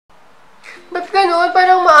Ba't ganun?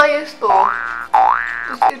 Parang maayos to.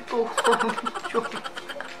 Tapos ito.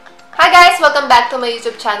 Hi guys! Welcome back to my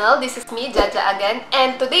YouTube channel. This is me, Jaja again.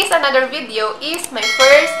 And today's another video is my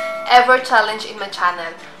first ever challenge in my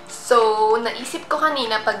channel. So, naisip ko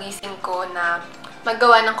kanina pagising ko na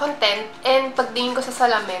maggawa ng content. And pagtingin ko sa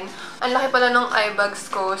salamin, ang laki pala ng eye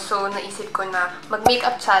bags ko. So, naisip ko na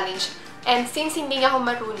mag-makeup challenge. And since hindi nga ako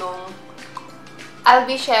marunong, I'll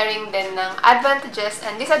be sharing din ng advantages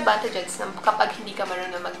and disadvantages kapag hindi ka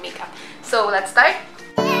marunong mag-makeup. So, let's start!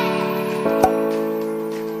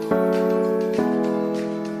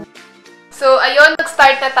 So, ayun,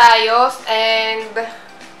 nag-start na tayo and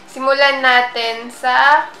simulan natin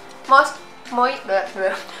sa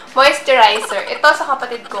moisturizer. Ito sa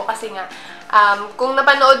kapatid ko kasi nga, kung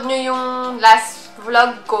napanood nyo yung last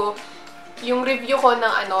vlog ko, yung review ko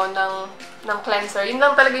ng cleanser, yun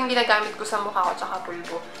lang talaga yung ginagamit ko sa mukha ko tsaka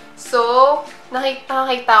pulbo. So,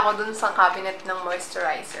 nakita ko dun sa cabinet ng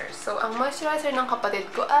moisturizer. So, ang moisturizer ng kapatid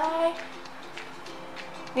ko ay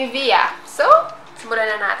Nivea. So,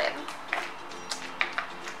 simulan na natin.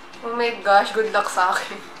 Oh my gosh, good luck sa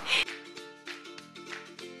akin.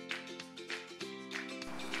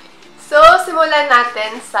 So, simulan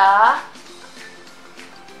natin sa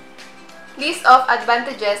list of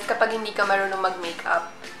advantages kapag hindi ka marunong mag-makeup.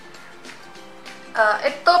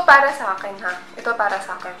 Ito para sa akin, ha? Ito para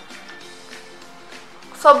sa akin.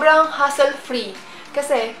 Sobrang hassle-free.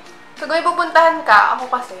 Kasi, pag may pupuntahan ka,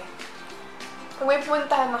 ako kasi, pag may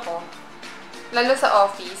pupuntahan ako, lalo sa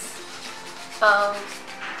office,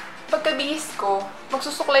 pagkabihis ko,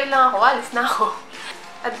 magsusuklay lang ako, alis na ako.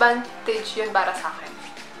 Advantage yun para sa akin.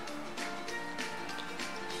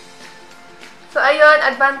 So, ayun,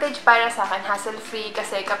 advantage para sa akin, hassle-free,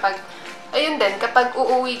 kasi kapag, ayun din, kapag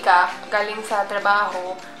uuwi ka, galing sa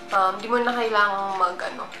trabaho, di mo na kailangang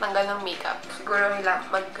tanggal ng makeup. Siguro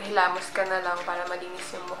maghilamos ka na lang para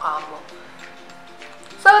malinis yung mukha mo.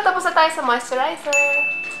 So, tapos na tayo sa moisturizer.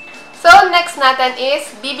 So, next natin is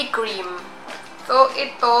BB cream. So,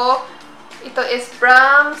 ito is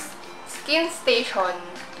from Skin Station.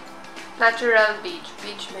 Natural Beige.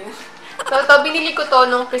 Beige na yun. So, binili ko to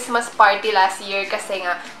nung Christmas party last year kasi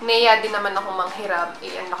nga, naiya din naman ako manghiram.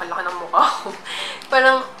 Ang laki-laki ng mukha ko.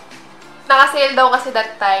 Parang, nakasale daw kasi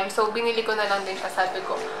that time. So, binili ko na lang din siya. Sabi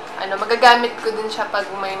ko, magagamit ko din siya pag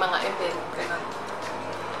may mga event. Ganun.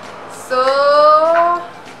 So,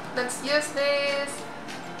 let's use this.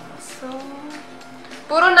 So,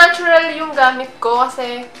 puro natural yung gamit ko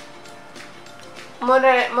kasi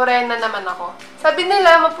morena naman ako. Sabi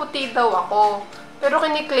nila, maputi daw ako. Pero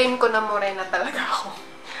kiniklaim ko na morena talaga ako.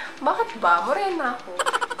 Bakit ba? Morena ako.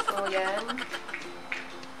 So, yan.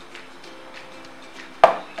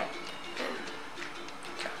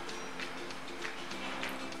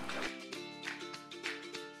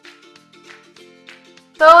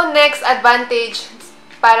 So, next advantage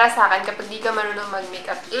para sa akin kapag di ka marunong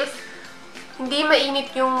mag-makeup is hindi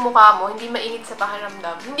mainit yung mukha mo, hindi mainit sa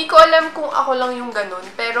pakiramdam. Hindi ko alam kung ako lang yung ganun,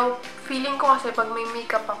 pero feeling ko kasi pag may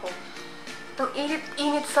makeup ako, ang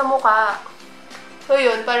init-init sa mukha. So,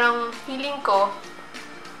 yun, parang feeling ko,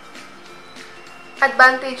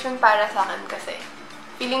 advantage yun para sa akin kasi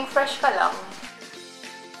feeling fresh ka lang.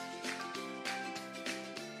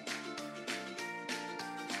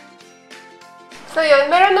 So, yun,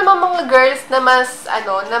 meron naman mga girls na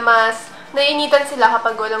mas naiinitan sila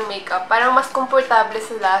kapag walang makeup. Parang mas komportable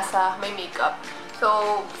sila sa may makeup.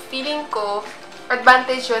 So, feeling ko,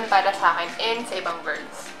 advantage yun para sa akin and sa ibang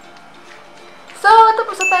girls. So,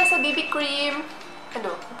 tapos na tayo sa BB cream.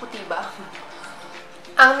 Puti ba?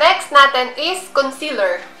 Ang next natin is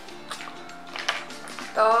concealer.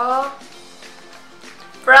 Ito.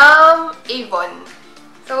 From Avon.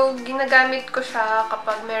 So, ginagamit ko siya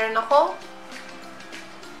kapag meron akong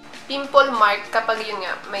pimple mark kapag yun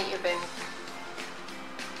nga, may event.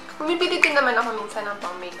 Bumibili din naman ako minsan ng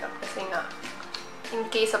pang makeup kasi nga, in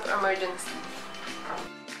case of emergency.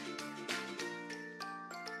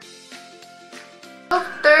 So,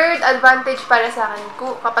 third advantage para sa akin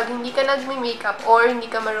kapag hindi ka nag-makeup or hindi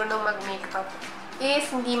ka marunong mag-makeup is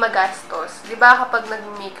hindi magastos. Diba kapag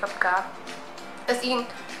nag-makeup ka, as in,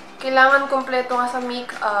 kailangan kompleto ka sa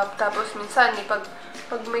makeup, tapos minsan, pag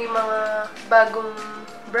may mga bagong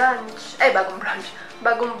brand,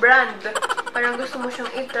 parang gusto mo siyang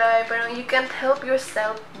i-try, parang you can't help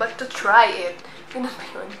yourself but to try it. Yun ba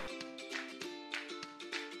yun?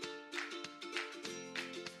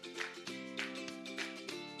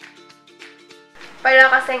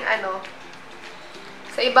 Para kasing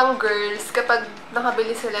sa ibang girls, kapag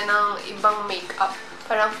nakabili sila ng ibang makeup,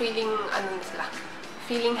 parang feeling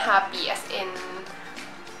happy, as in,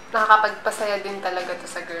 nakakapagpasaya din talaga to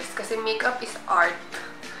sa girls. Kasi makeup is art.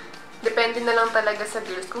 Depende na lang talaga sa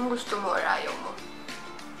girls kung gusto mo or ayaw mo.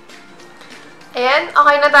 Ayan,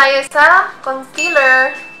 okay na tayo sa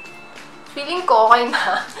concealer. Feeling ko okay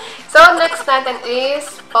na. So, next natin is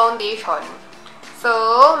foundation. So,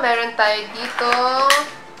 meron tayo dito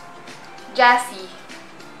Jassy.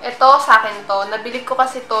 Ito, sa akin to. Nabili ko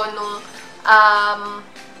kasi to nung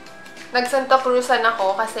nag-Santa Cruzan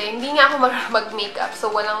ako kasi hindi nga ako mag-makeup. So,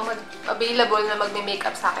 walang available na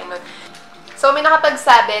mag-makeup sa akin nun. So, may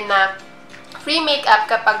nakapagsabi na free makeup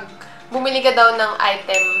kapag bumili ka daw ng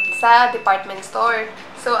item sa department store.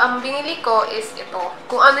 So, ang binili ko is ito.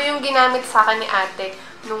 Kung ano yung ginamit sa akin ni ate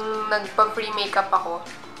nung nagpa-free makeup ako,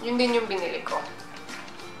 yun din yung binili ko.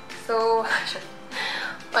 So,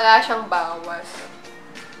 wala siyang bawas.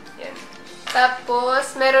 Yan.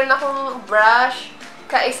 Tapos, meron akong brush.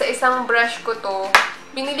 Kaisa-isang brush ko to.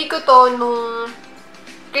 Binili ko to nung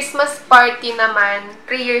Christmas party naman,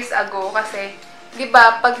 3 years ago. Kasi, di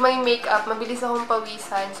ba, pag may makeup, mabilis akong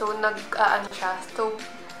pawisan. So, nag-ano siya. So,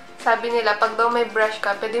 sabi nila, pag daw may brush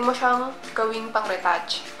ka, pwede mo siyang gawing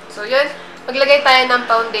pang-retouch. So, yun. Maglagay tayo ng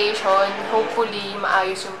foundation. Hopefully,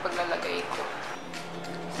 maayos yung paglalagay ko.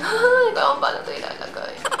 Ikaw, paano ito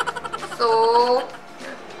ilalagay? So,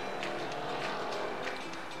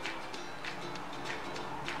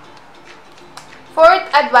 fourth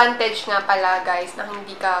advantage nga pala, guys, na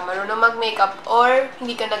hindi ka marunong mag-makeup or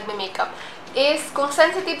hindi ka nagme-makeup is kung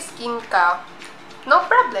sensitive skin ka, no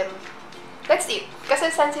problem. That's it.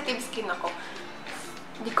 Kasi sensitive skin ako.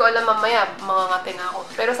 Hindi ko alam mamaya, mangangati na ako.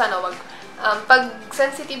 Pero sana wag. Pag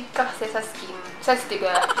sensitive ka kasi sa skin,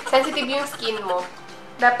 sensitive yung skin mo,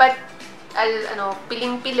 dapat,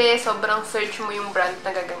 piling-pili, sobrang search mo yung brand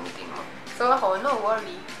na gagamitin mo. So ako, no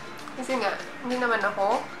worry. Kasi nga, hindi naman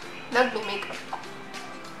ako nagme-makeup.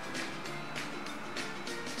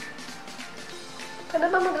 Paano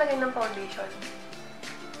ba maglagay ng foundation?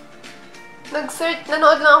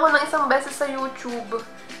 Nanood lang ako ng isang beses sa YouTube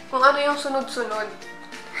kung ano yung sunod-sunod.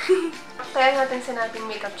 Kaya natin sinabing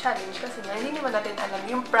makeup challenge kasi nga hindi naman natin alam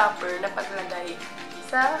yung proper na paglagay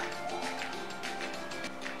sa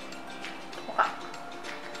mukha.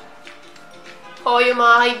 O yung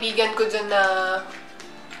mga kaibigan ko dyan na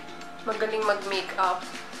magaling mag-makeup,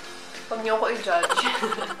 huwag niyo ko i-judge.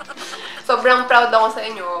 Sobrang proud ako sa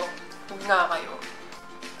inyo. Huwag nga kayo.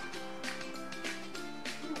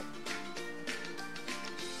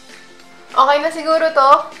 Okay na siguro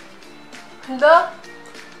to. Hala?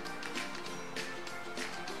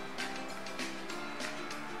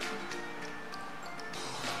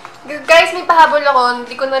 Guys, may pahabol ako.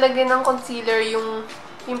 Hindi ko nalagyan ng concealer yung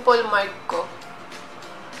pimple mark ko.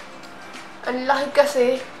 Ang laki kasi.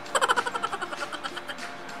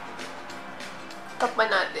 Tapan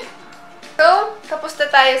natin. So, tapos na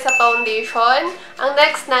tayo sa foundation. Ang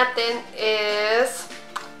next natin is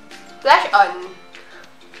blush on.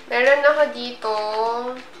 Meron ako dito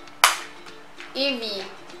Evie,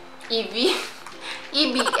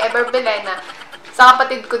 Ever Belena. Sa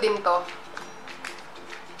kapatid ko din to.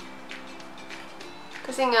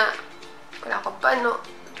 Kasi nga, wala ko pa, no?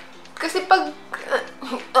 Kasi pag,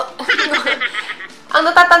 ang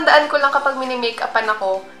natatandaan ko lang kapag mini-makeupan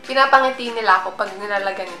ako, pinapangiti nila ako pag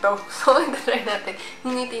nilalagan ito. So, try natin.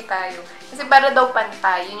 Ngiti tayo. Kasi para daw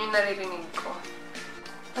pantay, yun yung naririnig ko.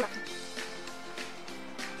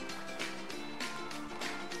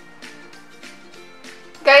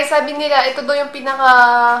 Guys, sabi nila, ito daw yung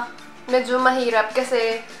medyo mahirap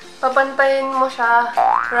kasi papantayin mo siya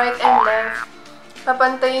right and left.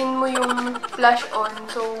 Papantayin mo yung blush on.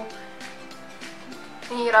 So,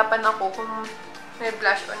 nahihirapan ako kung may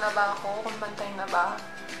blush on na ba ako, kung pantay na ba.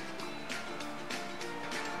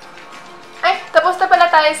 Ay, tapos na pala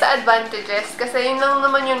tayo sa advantages. Kasi yun lang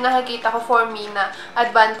naman yung nakikita ko for me na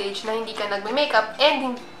advantage na hindi ka nagme-makeup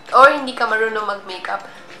or hindi ka marunong mag-makeup.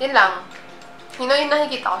 Yun lang. Yun yung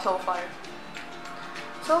nakikita ko so far.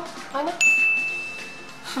 So, ano?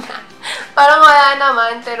 Parang wala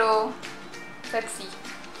naman, pero let's see.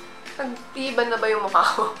 Nag-iiban na ba yung mukha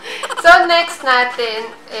ko? So, next natin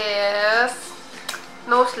is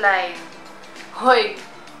nose line. Hoy,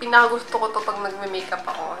 pinakagusto ko to pag nagme-makeup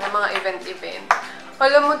ako. Yung mga event-event.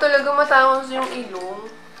 Alam mo talaga matangos yung ilong.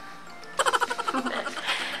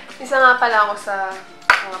 Isa nga pala ako sa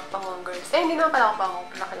mga pangong-girls. Hindi naman pala ako pangong.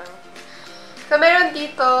 Palaki lang. So, meron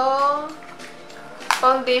dito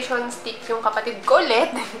foundation stick yung kapatid ko ulit.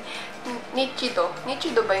 Nichido.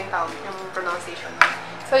 Nichido ba yung tawag? Yung pronunciation.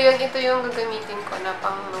 So, yun. Ito yung gagamitin ko na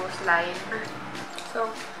pang nose line. So,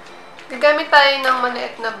 gagamit tayo ng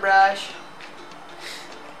maliit na brush.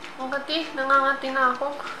 Ang kati, nangangati na ako.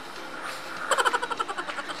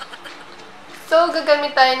 So,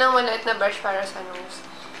 gagamit tayo ng maliit na brush para sa nose.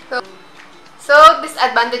 So,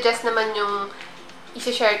 disadvantages naman yung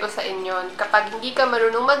isi-share ko sa inyo kapag hindi ka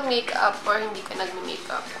marunong mag-makeup or hindi ka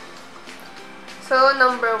nag-makeup. So,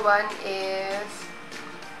 number 1 is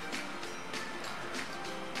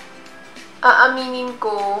aaminin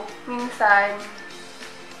ko, minsan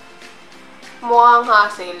mukhang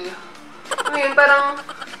hassle. I mean, parang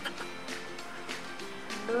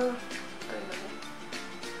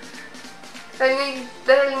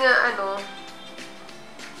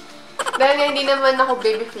dahil nga hindi naman ako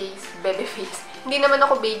baby face, hindi naman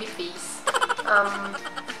ako baby face.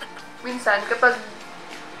 Minsan, kapag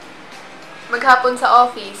maghapon sa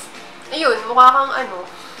office, ayun, mukha kang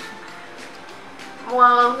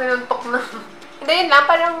sinuntok na. Hindi, yun lang,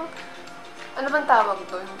 parang, ano bang tawag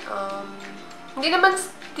doon? Hindi naman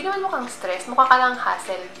mukhang stress, mukha ka lang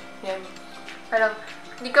hassle. Yan. Parang,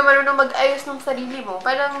 hindi ka marunong mag-ayos ng sarili mo.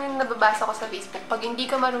 Parang yung nababasa ko sa Facebook, pag hindi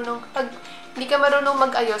ka marunong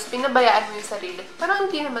mag-ayos, pinabayaan mo yung sarili. Parang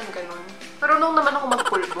hindi naman ganun. Marunong naman ako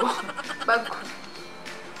magpulbo. Bago.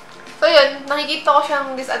 So yun, nakikita ko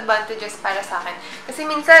siyang disadvantages para sa akin. Kasi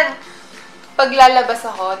minsan, pag lalabas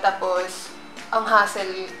ako, tapos,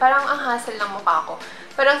 parang ang hassle ng mukha ko.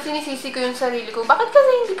 Parang sinisisi ko yung sarili ko, bakit kasi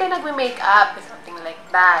hindi ka nagme-makeup? Something like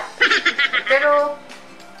that. Pero,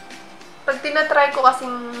 pag tinatry ko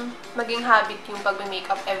kasing maging habit yung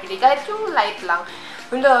pag-makeup everyday, kahit yung light lang,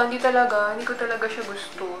 wala, hindi ko talaga siya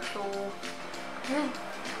gusto. So,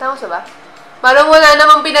 tama sa ba? Parang wala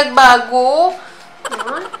namang pinagbago.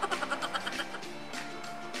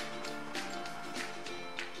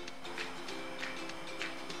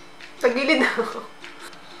 Tagilid ako.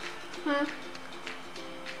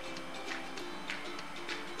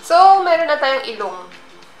 So, meron na tayong ilong.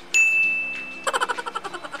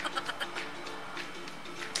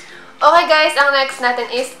 Okay guys, ang next natin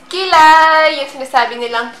is kilay. Yung sinasabi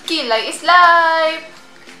nilang kilay is life.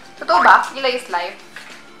 Totoo ba? Kilay is life.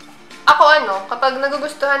 Ako kapag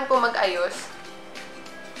nagugustuhan ko mag-ayos,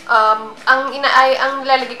 ang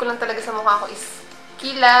lalagay ko lang talaga sa mukha ko is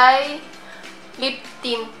kilay, lip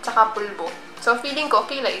tint, tsaka pulbo. So, feeling ko,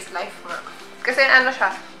 kilay is life nga. Kasi siya,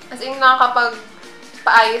 as in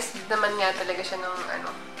nakakapag-paayos naman nga talaga siya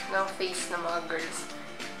ng face ng mga girls.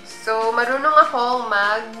 So, marunong ako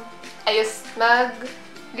maglinis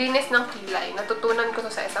ng kilay. Natutunan ko to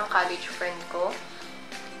sa isang college friend ko.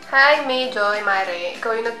 Hi, May Joy, Mare.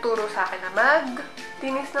 Ikaw yung nagturo sa akin na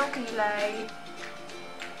maglinis ng kilay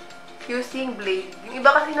using blade. Yung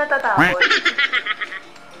iba kasi natatakot.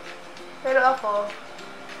 Pero ako,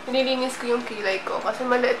 nililinis ko yung kilay ko kasi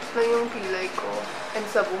maliit lang yung kilay ko and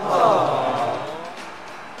sa buhay.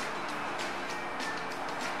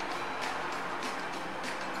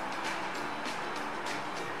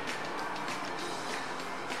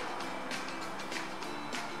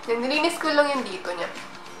 Nilinis ko lang yung dito niya.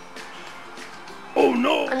 Oh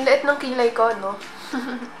no! Ang liit ng kilay ko, no?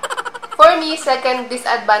 For me, second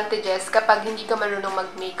disadvantages kapag hindi ka marunong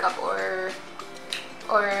mag-makeup or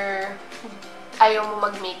ayaw mo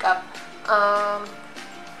mag-makeup.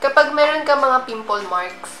 Kapag meron ka mga pimple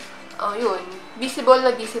marks, yun, visible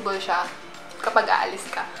na visible siya kapag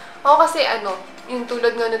aalis ka. Ako kasi yung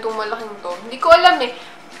tulad nga nitong malaking to, hindi ko alam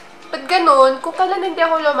ba't ganun? Kung kailan hindi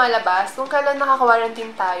ako lumalabas, kung kailan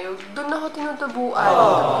nakaka-quarantine tayo, doon ako tinutubuan.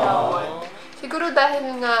 Siguro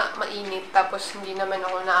dahil nga mainit, tapos hindi naman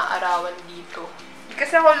ako naaarawan dito.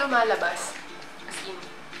 Kasi ako lumalabas. As in.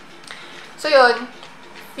 So yun,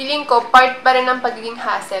 feeling ko, part pa rin ng pagiging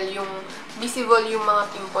hassle, yung visible yung mga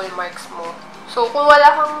pimple marks mo. So, kung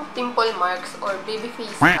wala kang pimple marks or baby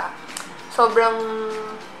face ka, sobrang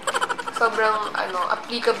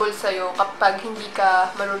applicable sa'yo kapag hindi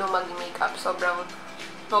ka marunong mag-makeup. Sobrang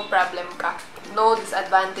no problem ka. No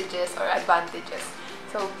disadvantages or advantages.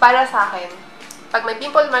 So, para sa akin, pag may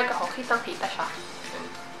pimple mark ako, kitang-kita siya.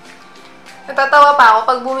 Natatawa pa ako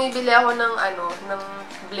pag bumibili ako ng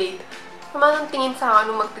blade. Naman ang tingin sa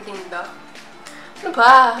akin nung magtitinda. Ano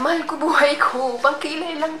ba? Mahal ko buhay ko.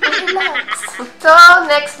 Pangkilay lang to, relax. So,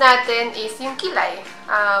 next natin is yung kilay.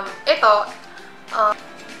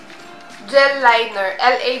 Gel liner,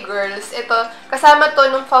 LA Girls. Ito, kasama to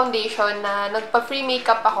nung foundation na nagpa-free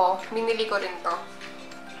makeup ako. Binili ko rin to.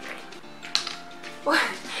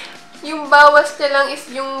 Yung bawas niya lang is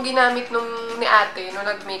yung ginamit ni ate nung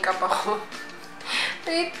nag-makeup ako.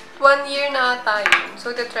 1 year na ata yun.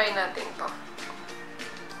 So, try natin to.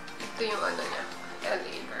 Ito yung niya.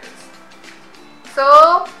 LA Girls. So,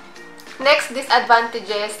 next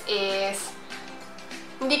disadvantages is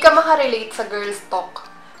hindi ka makarelate sa girls talk.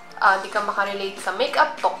 Hindi ka makarelate sa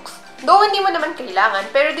makeup talks. Though, hindi mo naman kailangan.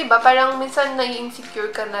 Pero, di ba, parang minsan nai-insecure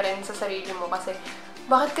ka na rin sa sarili mo kasi,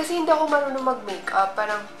 bakit kasi hindi ako marunong mag-makeup?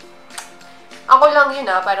 Parang, ako lang yun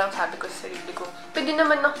parang sabi ko sa sarili ko, pwede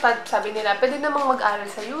naman, sabi nila, pwede namang mag-aral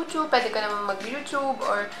sa YouTube, pwede ka naman mag-YouTube,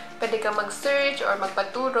 or pwede ka mag-search, or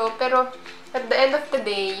magpaturo, pero, at the end of the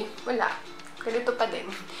day, wala. Ganito pa din.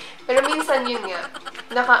 Pero minsan yun nga,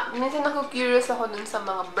 minsan naku-curious ako dun sa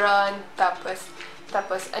mga brand,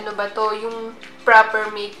 tapos ano ba to, yung proper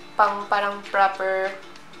parang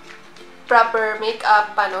proper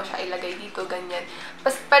makeup, paano siya ilagay dito, ganyan.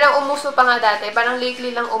 Parang umuso pa nga dati, parang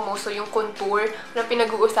lately lang umuso yung contour na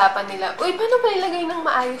pinag-uusapan nila. Uy, paano ba ilagay ng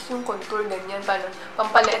maayos yung contour, ganyan, paano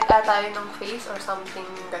pampaliit tayo ng face or something,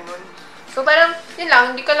 ganun. So parang, yun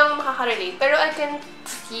lang, hindi ka lang makaka-relate. Pero I can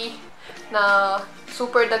see na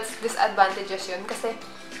super disadvantages yun kasi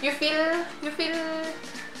you feel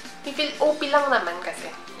OP lang naman kasi.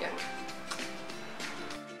 Yun.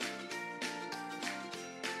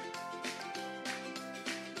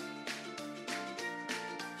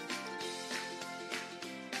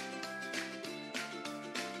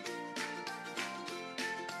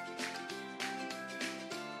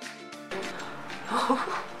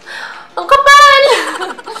 Ang kapal!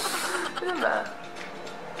 Ano ba?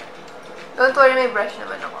 Don't worry, may brush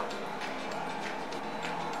naman ako.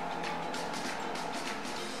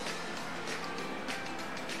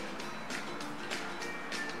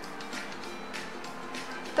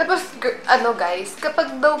 Tapos, ano guys,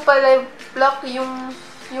 kapag daw pala black yung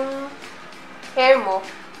hair mo,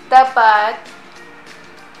 dapat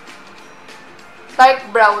dark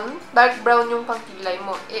brown yung pangkilay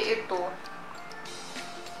mo. Ito,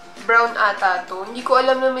 brown ata to. Hindi ko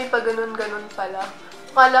alam na may pa ganun-ganun pala.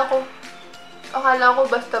 Akala ko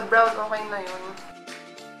basta brown, okay na yun.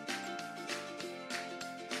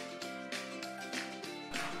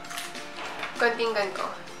 Konting ganito.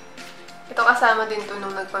 Ito kasama din to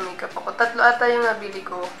nung nagpa-makeup ako. 3 ata yung nabili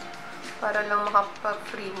ko para lang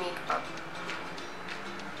makapag-free makeup.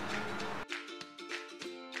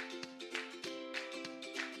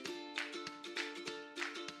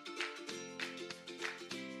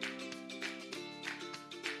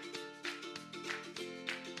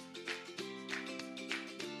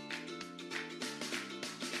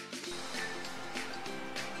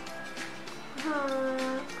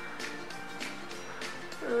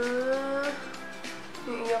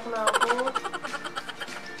 Iiyak na ako.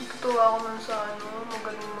 Natutuwa ako man sa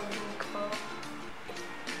magaling mag-makeup.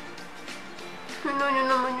 Ano nyo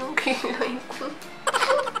naman yung kilay ko.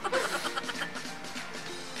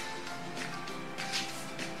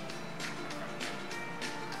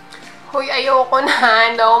 Hoy, ayoko na.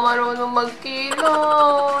 Hindi ako marunong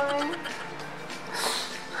magkilay.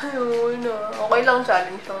 Ayun na. Okay lang,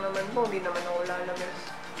 challenge lang naman po. Hindi naman ako lalabas.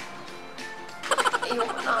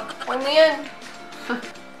 Ayoko na. Okay na yan.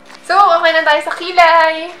 So, okay na tayo sa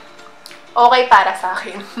kilay. Okay para sa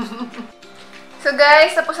akin. So,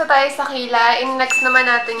 guys, tapos na tayo sa kilay. Next naman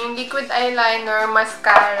natin yung liquid eyeliner,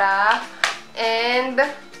 mascara, and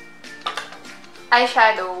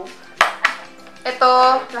eyeshadow. Ito,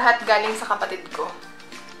 lahat galing sa kapatid ko.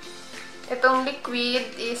 Itong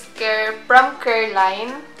liquid is from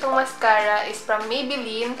Careline. Itong mascara is from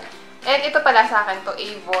Maybelline. And ito pala sa akin to,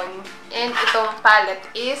 Avon. And itong palette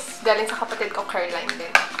is galing sa kapatid ko, Careline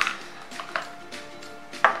din.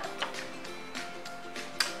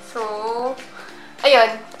 So,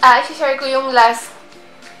 ayun. I-share ko yung last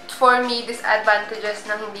for me disadvantages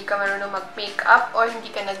ng hindi ka marunong mag-makeup or hindi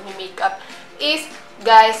ka nag-makeup is,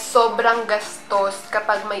 guys, sobrang gastos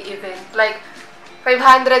kapag may event. Like,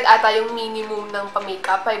 500 ata yung minimum ng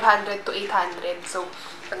pa-makeup, 500 to 800. So,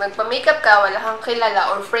 pag nagpa-makeup ka, wala kang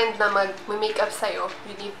kilala or friend na mag-makeup sa'yo,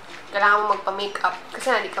 kailangan mo magpa-makeup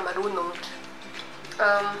kasi hindi ka marunong.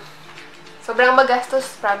 Sobrang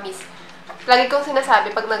magastos, promise. Lagi kong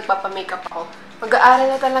sinasabi pag nagpapa-makeup ako, mag-aaral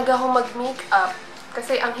na talaga ako mag-makeup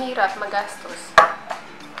kasi ang hirap, magastos.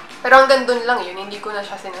 Pero hanggang dun lang yun, hindi ko na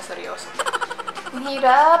siya sinaseryoso. Ang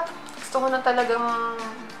hirap. Gusto ko na talagang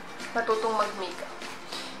matutong mag-makeup.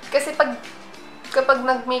 Kasi kapag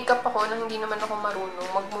nag-makeup ako na hindi naman ako marunong,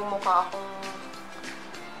 magmumukha akong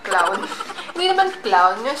clown. Hindi naman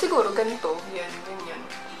clown, yun siguro ganito. Yan.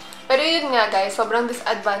 Pero yun nga guys, sobrang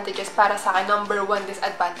disadvantages para sa akin, number 1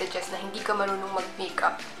 disadvantages na hindi ka marunong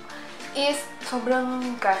mag-makeup is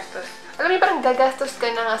sobrang gastos. Alam mo, parang gagastos ka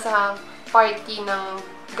na nga sa party ng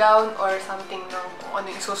gown or something ng kung ano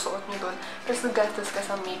yung susuot nyo doon. Tapos naggastos ka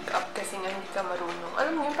sa makeup kasi nga hindi ka marunong.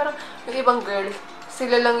 Alam mo yun, parang yung ibang girls,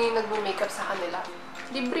 sila lang yung nag-makeup sa kanila.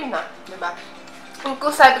 Libre na, diba?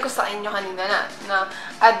 Kung sabi ko sa inyo kanina na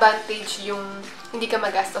advantage yung hindi ka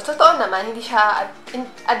magastos. Totoo naman, hindi siya,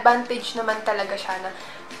 advantage naman talaga siya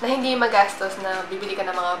na hindi magastos na bibili ka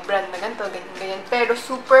ng mga brand na ganito, ganyan, ganyan. Pero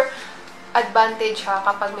super advantage siya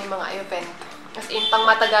kapag may mga event. As in, pang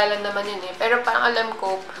matagalan naman yun eh. Pero parang alam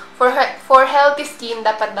ko, for healthy skin,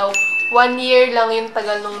 dapat daw 1 year lang yung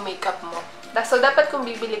tagal ng makeup mo. So, dapat kung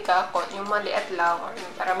bibili ka, yung maliit lang, or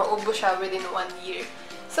para maubos siya within 1 year.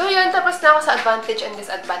 So, yun. Tapos na ako sa advantage and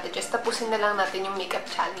disadvantages. Tapusin na lang natin yung makeup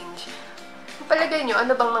challenge. Palagay nyo,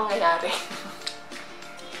 ano bang nangyayari?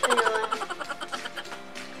 Ayun.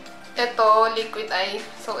 Ito, liquid eye.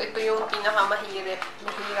 So, ito yung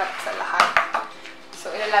pinakamahirap sa lahat.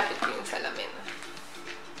 So, ilalapit ko yung salamin.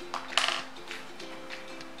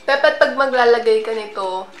 Dapat pag maglalagay ka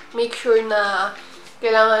nito, make sure na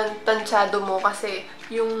kailangan tansyado mo kasi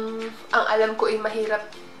ang alam ko ay mahirap.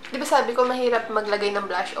 Di ba sabi ko mahirap maglagay ng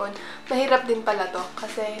blush on? Mahirap din pala to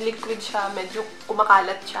kasi liquid siya, medyo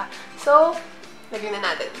kumakalat siya. So, lagyan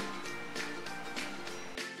na natin.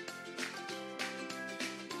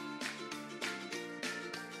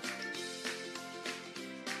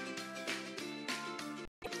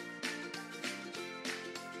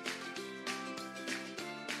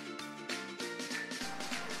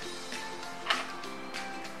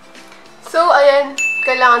 So, ayan.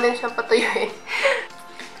 Kailangan din siyang patuyuin.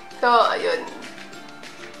 So, ayun.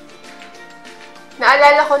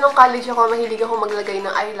 Naalala ko nung college ako, mahilig ako maglagay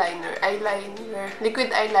ng eyeliner,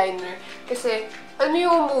 liquid eyeliner. Kasi, ano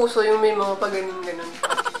yung umuuso, yung may mga pag-ganun-ganun.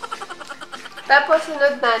 Tapos,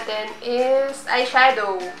 sunod natin is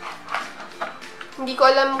eyeshadow. Hindi ko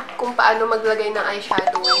alam kung paano maglagay ng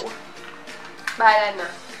eyeshadow. Bahala na.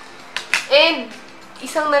 And,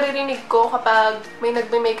 isang naririnig ko kapag may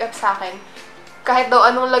nagme-makeup sa akin, kahit daw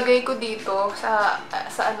anong lagay ko dito sa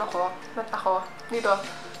ano ko, mata ko, dito,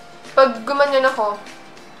 pag gumanyan ako,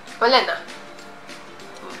 wala na.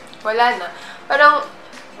 Wala na. Parang,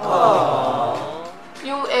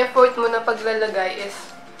 yung effort mo na paglalagay is,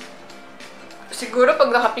 siguro pag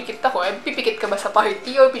nakapikit ako, pipikit ka ba sa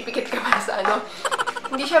party or pipikit ka ba sa ano?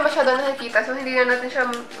 Hindi siya masyadong nakikita, so hindi na natin siya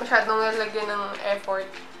masyadong nalagyan ng effort.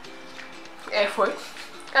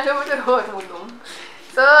 Kasi mo siya marunong.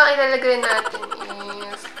 So, ang ilalagay natin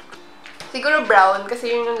is siguro brown,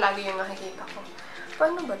 kasi yun yung lagi yung nakikita ko.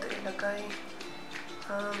 Paano ba ito ilagay?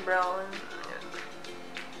 Brown.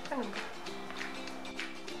 Ano ba?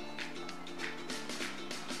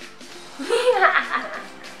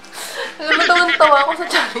 Alam mo, tawang-tawa ako sa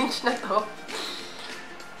challenge na to.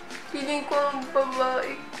 Feeling ko ang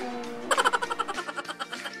babae ko.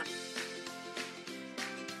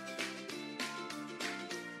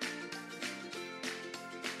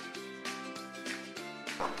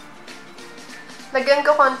 Lagyan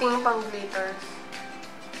ko konting pang glitters.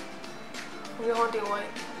 Lagyan ko konting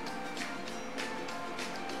white.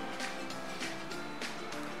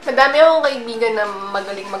 Madami akong kaibigan na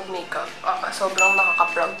magaling mag-makeup. Sobrang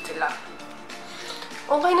nakaka-proud sila.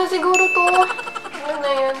 Okay na siguro to. Ano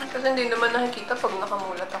na yan? Kasi hindi naman nakikita pag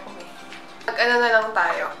nakamulat ako eh. Mag-ano na lang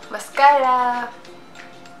tayo. Mascara.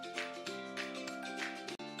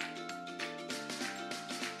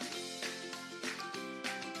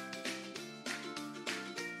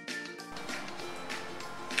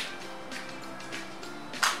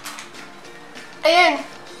 Ayan.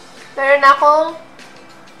 Meron akong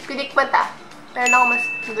pilik mata. Meron akong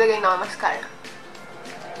naglagay na akong mascara.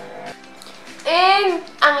 And,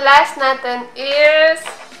 ang last natin is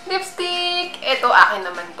lipstick. Ito, akin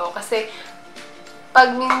naman to. Kasi,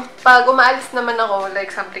 pag umaalis naman ako, like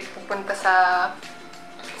something pupunta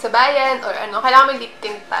sa bayan or ano, kailangan may lip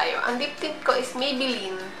tint tayo. Ang lip tint ko is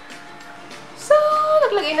Maybelline. So,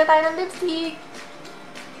 naglagay na tayo ng lipstick.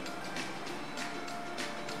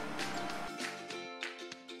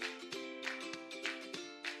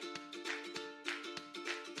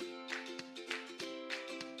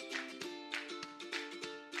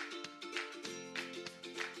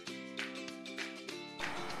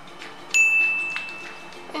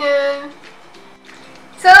 Ayan.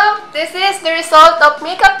 So, this is the result of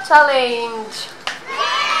makeup challenge.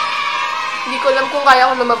 Hindi ko alam kung kaya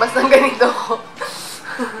ko lumabas ng ganito ko.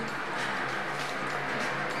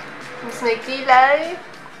 Mas may kilay.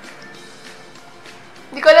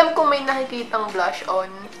 Hindi ko alam kung may nakikitang blush on.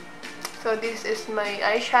 So, this is my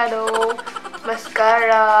eyeshadow,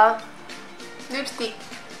 mascara, lipstick.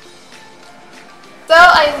 So,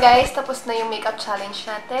 ayun guys, tapos na yung makeup challenge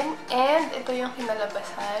natin. And, ito yung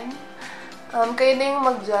kinalabasan. Kayo na yung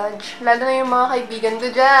mag-judge. Lalo na yung mga kaibigan ko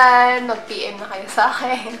dyan. Mag-PM na kayo sa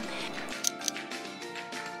akin.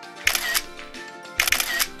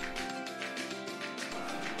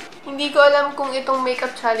 Hindi ko alam kung itong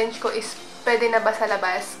makeup challenge ko is pwede na ba sa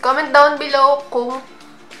labas. Comment down below kung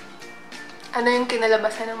ano yung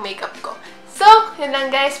kinalabasan ng makeup ko. So, yun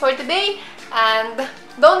lang guys for today. And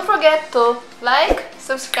don't forget to like,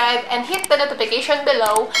 subscribe, and hit the notification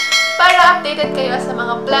below para updated kayo sa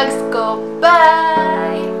mga vlogs ko. Bye!